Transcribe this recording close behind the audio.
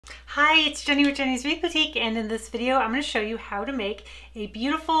Hi, it's Jenny with Jenny's Wreath Boutique, and in this video I'm going to show you how to make a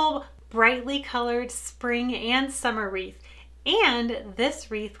beautiful, brightly colored spring and summer wreath. And this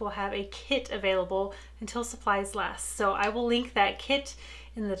wreath will have a kit available until supplies last. So I will link that kit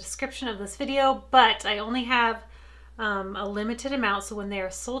in the description of this video, but I only have a limited amount, so when they are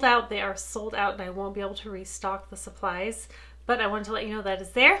sold out, they are sold out and I won't be able to restock the supplies. But I wanted to let you know that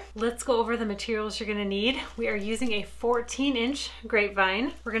is there. Let's go over the materials you're gonna need. We are using a 14-inch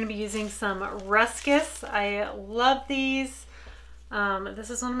grapevine. We're gonna be using some ruscus. I love these.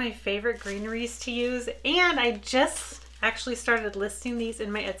 This is one of my favorite greeneries to use, and I just actually started listing these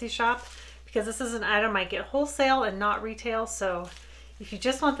in my Etsy shop because this is an item I get wholesale and not retail. So if you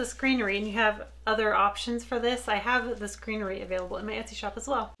just want this greenery and you have other options for this, I have this greenery available in my Etsy shop as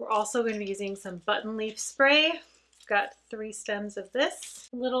well. We're also going to be using some button leaf spray. Got 3 stems of this.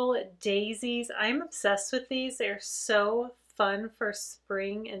 Little daisies. I'm obsessed with these. They're so fun for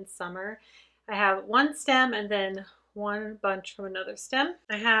spring and summer. I have 1 stem and then 1 bunch from another stem.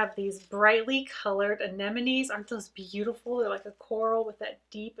 I have these brightly colored anemones. Aren't those beautiful? They're like a coral with that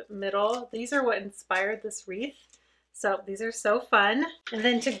deep middle. These are what inspired this wreath. So these are so fun. And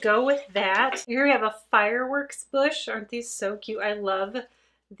then to go with that, here we have a fireworks bush. Aren't these so cute? I love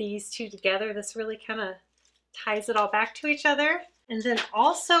these two together. This really kind of ties it all back to each other. And then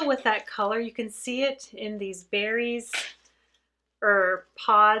also with that color, you can see it in these berries or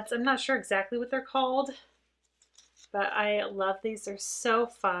pods. I'm not sure exactly what they're called, but I love these. They're so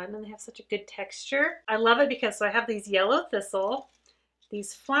fun and they have such a good texture. I love it because so I have these yellow thistle,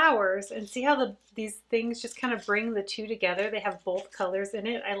 these flowers, and see how these things just kind of bring the two together. They have both colors in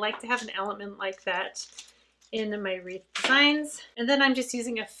it. I like to have an element like that in my wreath designs. And then I'm just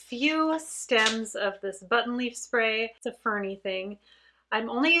using a few stems of this button leaf spray. It's a ferny thing. I'm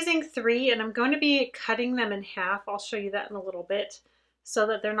only using 3 and I'm going to be cutting them in half. I'll show you that in a little bit so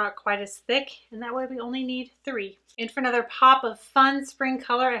that they're not quite as thick, and that way we only need 3. And for another pop of fun spring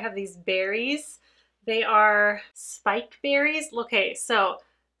color, I have these berries. They are spike berries. Okay, so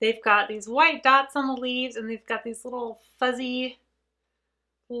they've got these white dots on the leaves and they've got these little fuzzy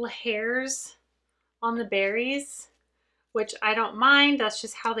little hairs on the berries, which I don't mind. That's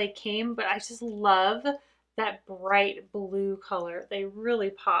just how they came, but I just love that bright blue color. They really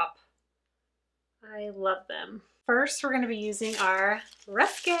pop. I love them. First, we're going to be using our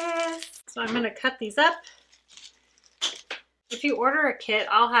ruscus. So I'm going to cut these up. If you order a kit,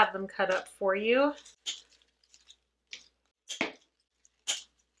 I'll have them cut up for you.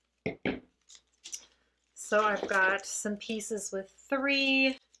 So I've got some pieces with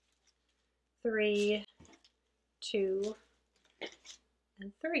 3, 3, 2,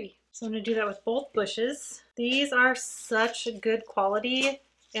 and 3. So I'm going to do that with both bushes. These are such good quality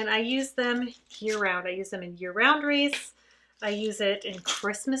and I use them year-round. I use them in year-round wreaths. I use it in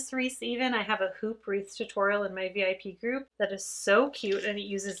Christmas wreaths even. I have a hoop wreath tutorial in my VIP group that is so cute, and it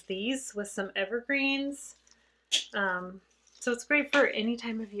uses these with some evergreens. So it's great for any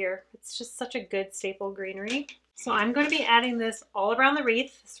time of year. It's just such a good staple greenery. So I'm going to be adding this all around the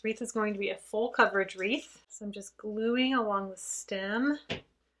wreath. This wreath is going to be a full coverage wreath. So I'm just gluing along the stem,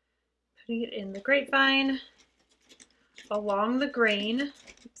 putting it in the grapevine, along the grain.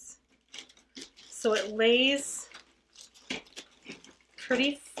 Oops. So it lays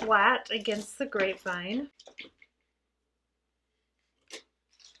pretty flat against the grapevine.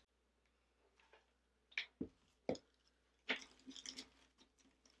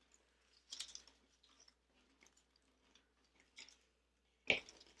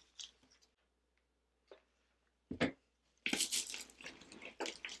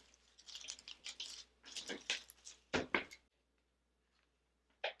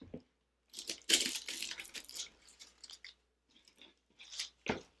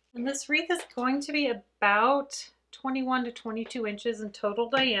 And this wreath is going to be about 21 to 22 inches in total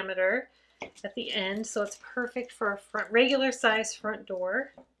diameter at the end, so it's perfect for a regular size front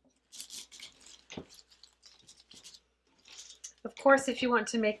door. Of course, if you want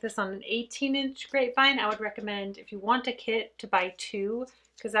to make this on an 18-inch grapevine, I would recommend, if you want a kit, to buy 2,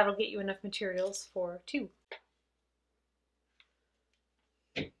 because that'll get you enough materials for 2.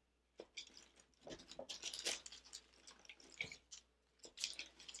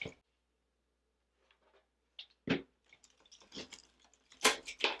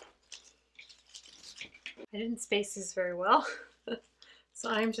 I didn't space these very well, so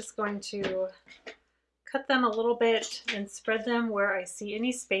I'm just going to cut them a little bit and spread them where I see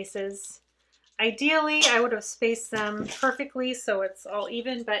any spaces. Ideally, I would have spaced them perfectly so it's all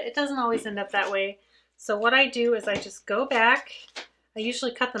even, but it doesn't always end up that way. So what I do is I just go back. I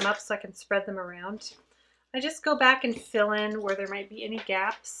usually cut them up so I can spread them around. I just go back and fill in where there might be any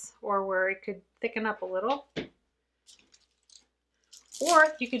gaps or where it could thicken up a little. Or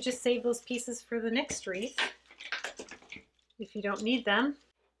you could just save those pieces for the next wreath if you don't need them.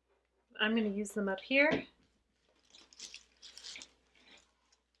 I'm going to use them up here.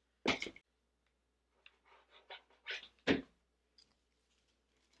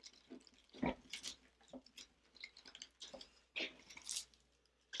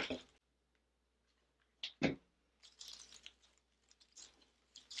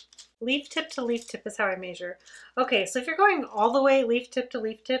 Leaf tip to leaf tip is how I measure. Okay, so if you're going all the way leaf tip to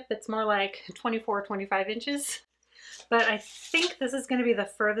leaf tip, it's more like 24, 25 inches. But I think this is going to be the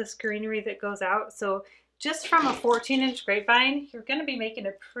furthest greenery that goes out. So just from a 14-inch grapevine, you're going to be making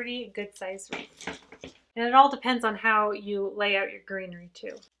a pretty good size wreath. And it all depends on how you lay out your greenery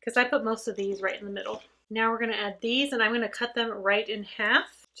too. Because I put most of these right in the middle. Now we're going to add these, and I'm going to cut them right in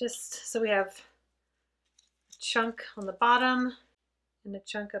half, just so we have a chunk on the bottom and a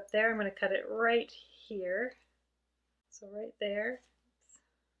chunk up there. I'm going to cut it right here. So right there.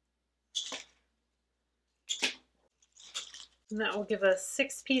 And that will give us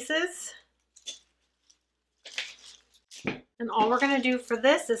 6 pieces. And all we're going to do for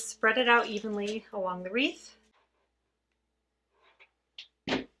this is spread it out evenly along the wreath.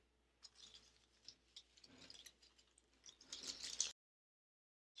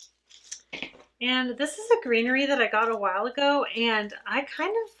 And this is a greenery that I got a while ago, and I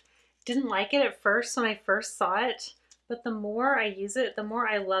kind of didn't like it at first when I first saw it, but the more I use it, the more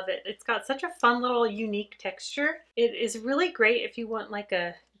I love it. It's got such a fun little unique texture. It is really great if you want like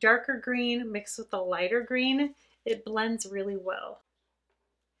a darker green mixed with a lighter green. It blends really well.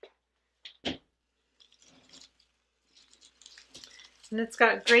 And it's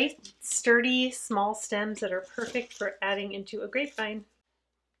got great sturdy small stems that are perfect for adding into a grapevine.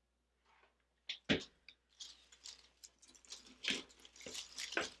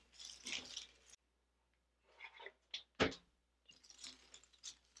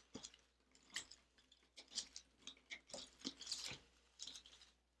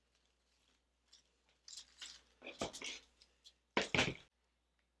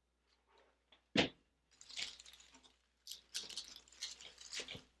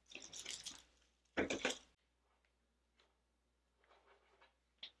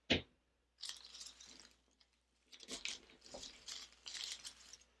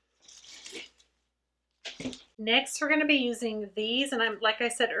 Next, we're going to be using these, and like I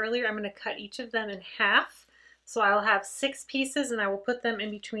said earlier, I'm going to cut each of them in half. So I'll have 6 pieces, and I will put them in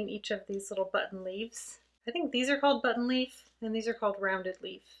between each of these little button leaves. I think these are called button leaf, and these are called rounded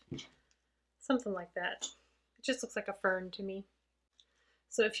leaf. Something like that. It just looks like a fern to me.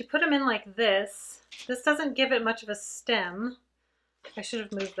 So if you put them in like this doesn't give it much of a stem. I should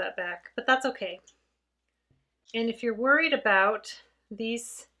have moved that back, but that's okay. And if you're worried about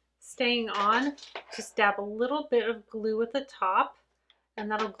these staying on, just dab a little bit of glue at the top,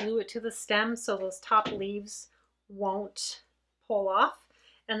 and that'll glue it to the stem so those top leaves won't pull off.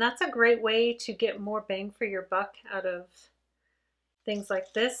 And that's a great way to get more bang for your buck out of things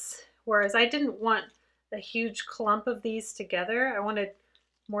like this. Whereas I didn't want a huge clump of these together. I wanted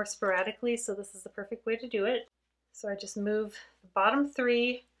more sporadically, so this is the perfect way to do it. So I just move the bottom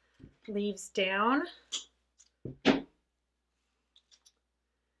 3 leaves down.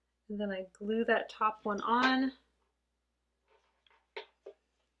 And then I glue that top one on.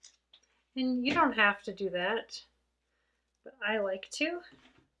 And you don't have to do that, but I like to.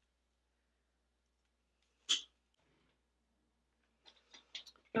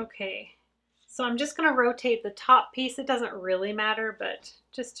 Okay, so I'm just going to rotate the top piece. It doesn't really matter, but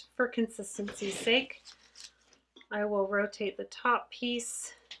just for consistency's sake, I will rotate the top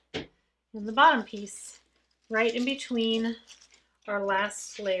piece and the bottom piece right in between our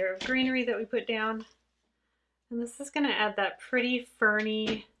last layer of greenery that we put down. And this is going to add that pretty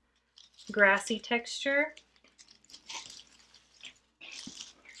ferny, grassy texture.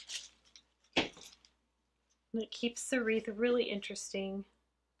 And it keeps the wreath really interesting.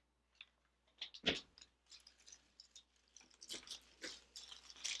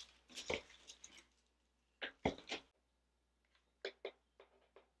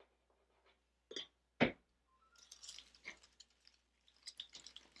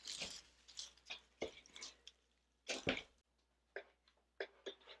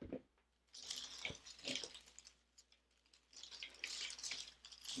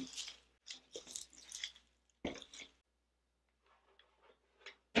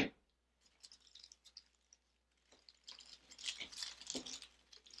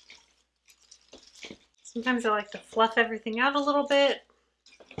 Sometimes I like to fluff everything out a little bit.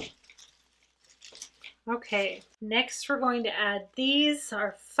 Okay, next we're going to add these,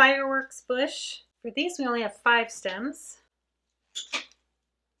 our fireworks bush. For these we only have 5 stems,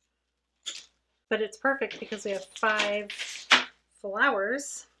 but it's perfect because we have 5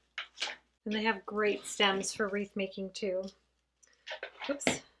 flowers, and they have great stems for wreath making too.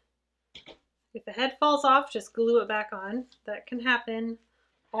 Oops. If the head falls off, just glue it back on. That can happen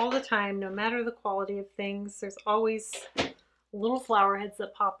all the time, no matter the quality of things. There's always little flower heads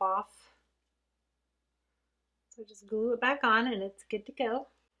that pop off. So just glue it back on and it's good to go.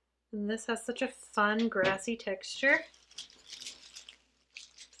 And this has such a fun grassy texture.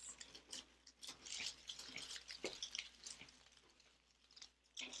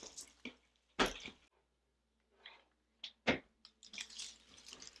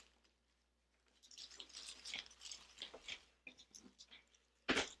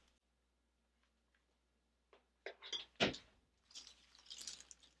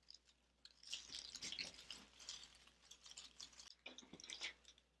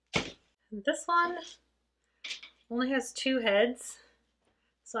 This one only has 2 heads,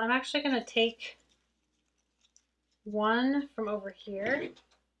 so I'm actually going to take one from over here. I'm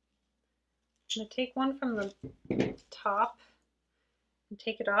going to take one from the top and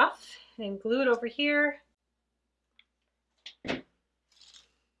take it off and glue it over here. And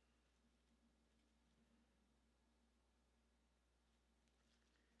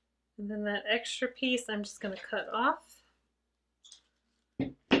then that extra piece I'm just going to cut off.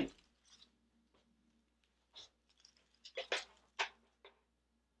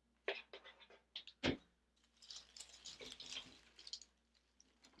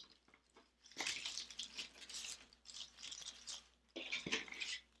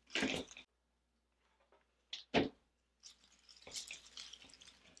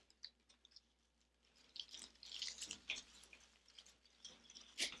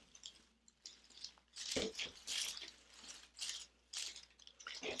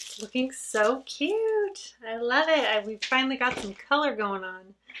 Looking so cute. I love it. We finally got some color going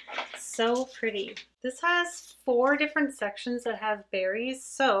on. So pretty. This has 4 different sections that have berries.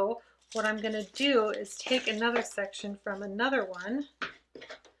 So what I'm going to do is take another section from another one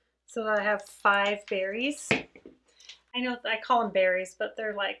so that I have 5 berries. I know I call them berries, but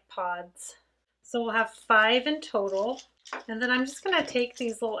they're like pods. So we'll have 5 in total. And then I'm just going to take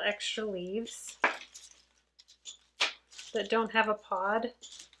these little extra leaves that don't have a pod,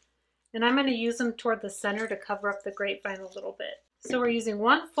 and I'm going to use them toward the center to cover up the grapevine a little bit. So we're using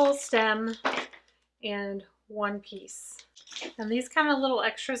 1 full stem and 1 piece. And these kind of little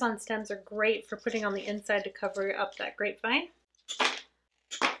extras on stems are great for putting on the inside to cover up that grapevine.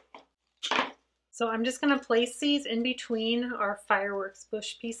 So I'm just going to place these in between our fireworks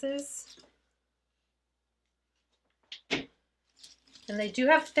bush pieces. And they do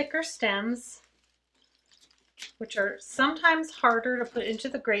have thicker stems, which are sometimes harder to put into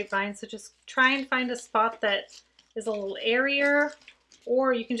the grapevine. So just try and find a spot that is a little airier,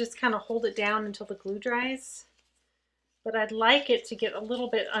 or you can just kind of hold it down until the glue dries. But I'd like it to get a little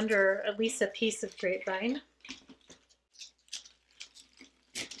bit under at least a piece of grapevine.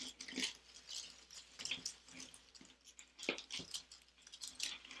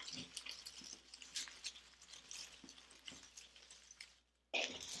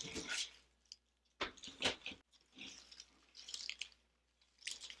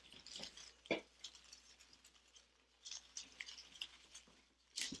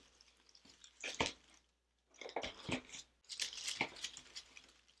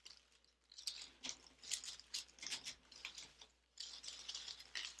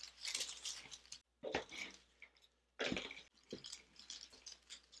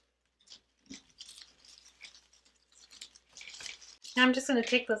 Now I'm just going to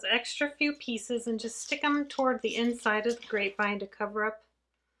take those extra few pieces and just stick them toward the inside of the grapevine to cover up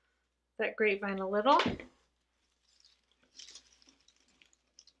that grapevine a little.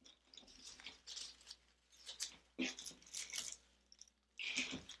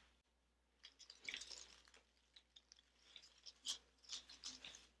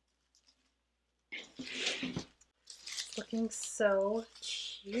 Looking so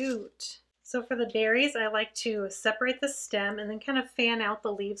cute. So for the berries, I like to separate the stem and then kind of fan out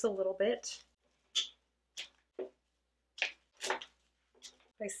the leaves a little bit.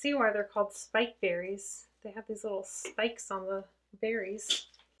 I see why they're called spike berries. They have these little spikes on the berries.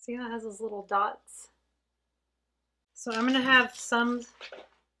 See how it has those little dots? So I'm going to have some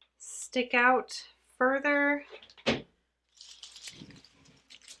stick out further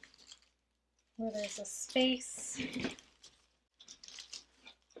where there's a space.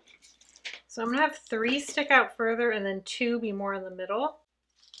 So I'm going to have 3 stick out further and then 2 be more in the middle.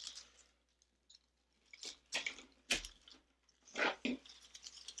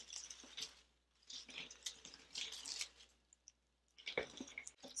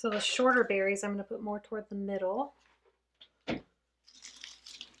 So the shorter berries, I'm going to put more toward the middle.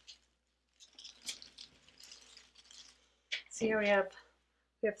 See how we have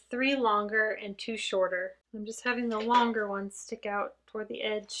 3 longer and 2 shorter. I'm just having the longer ones stick out toward the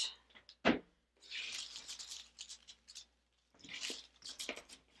edge.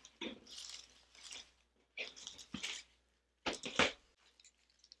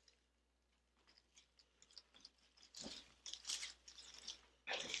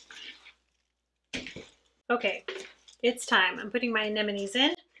 Okay, it's time. I'm putting my anemones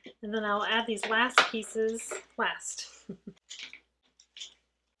in, and then I'll add these last pieces last.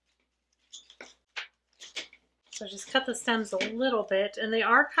 So just cut the stems a little bit, and they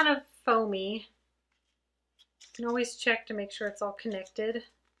are kind of foamy. You can always check to make sure it's all connected.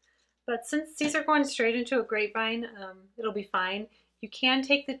 But since these are going straight into a grapevine, it'll be fine. You can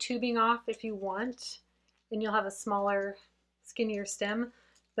take the tubing off if you want, and you'll have a smaller, skinnier stem.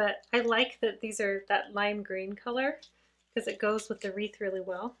 But I like that these are that lime green color because it goes with the wreath really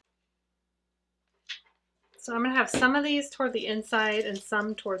well. So I'm going to have some of these toward the inside and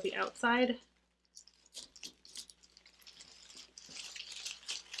some toward the outside.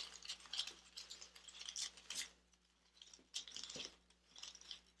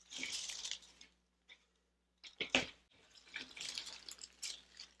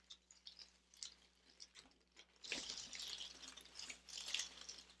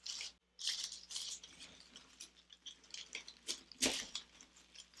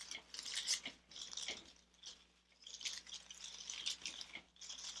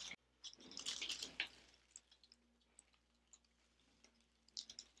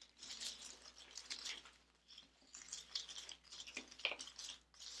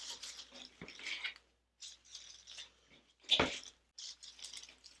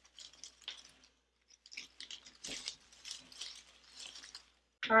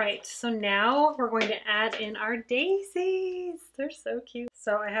 All right, so now we're going to add in our daisies. They're so cute.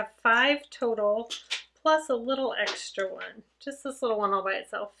 So I have 5 total, plus a little extra one. Just this little one all by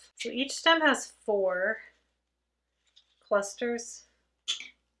itself. So each stem has 4 clusters.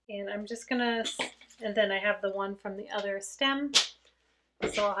 And I'm just gonna, and then I have the one from the other stem.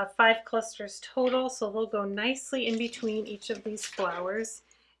 So I'll have 5 clusters total, so they'll go nicely in between each of these flowers.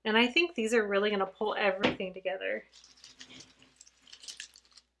 And I think these are really gonna pull everything together.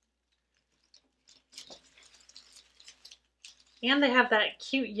 And they have that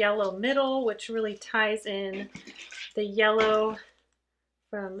cute yellow middle, which really ties in the yellow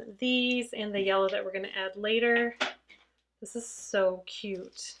from these and the yellow that we're going to add later. This is so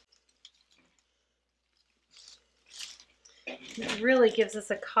cute. It really gives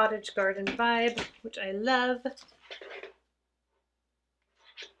us a cottage garden vibe, which I love.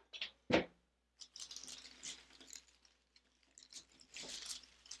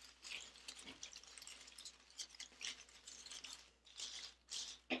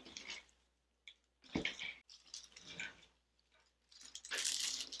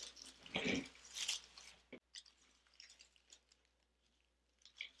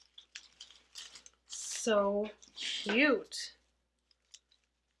 So cute.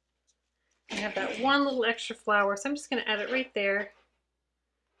 I have that one little extra flower, so I'm just going to add it right there.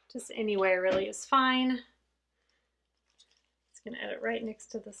 Just anywhere really is fine. Just going to add it right next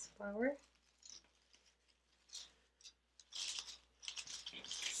to this flower.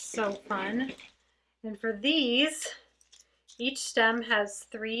 So fun. And for these, each stem has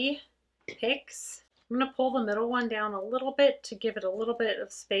 3 picks. I'm going to pull the middle one down a little bit to give it a little bit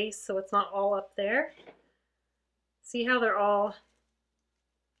of space so it's not all up there. See how they're all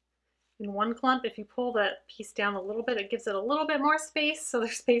in one clump? If you pull that piece down a little bit, it gives it a little bit more space, so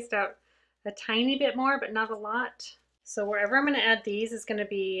they're spaced out a tiny bit more, but not a lot. So wherever I'm going to add these is going to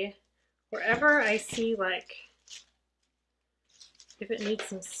be wherever I see, like, if it needs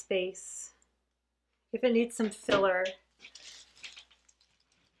some space, if it needs some filler.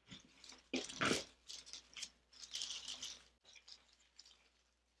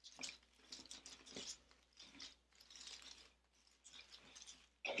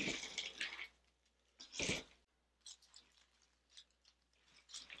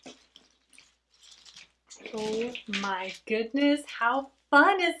 Oh my goodness, how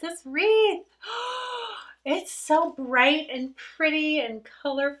fun is this wreath? It's so bright and pretty and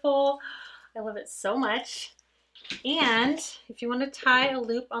colorful. I love it so much. And if you want to tie a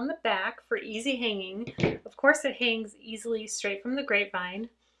loop on the back for easy hanging, of course it hangs easily straight from the grapevine.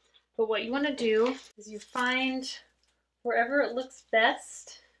 But what you want to do is you find wherever it looks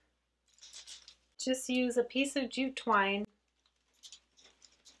best, just use a piece of jute twine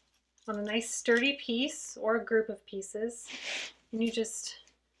on a nice sturdy piece or a group of pieces, and you just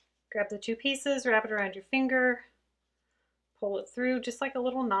Grab the two pieces, wrap it around your finger, pull it through just like a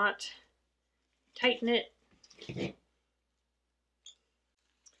little knot, tighten it.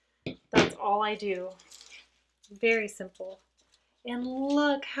 That's all I do. Very simple. And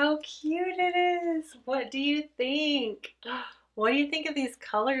look how cute it is. What do you think? What do you think of these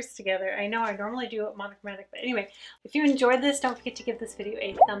colors together? I know I normally do it monochromatic, but anyway, if you enjoyed this, don't forget to give this video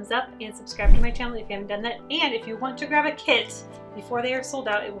a thumbs up and subscribe to my channel if you haven't done that. And if you want to grab a kit before they are sold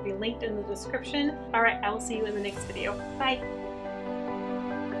out, it will be linked in the description. All right, I will see you in the next video. Bye.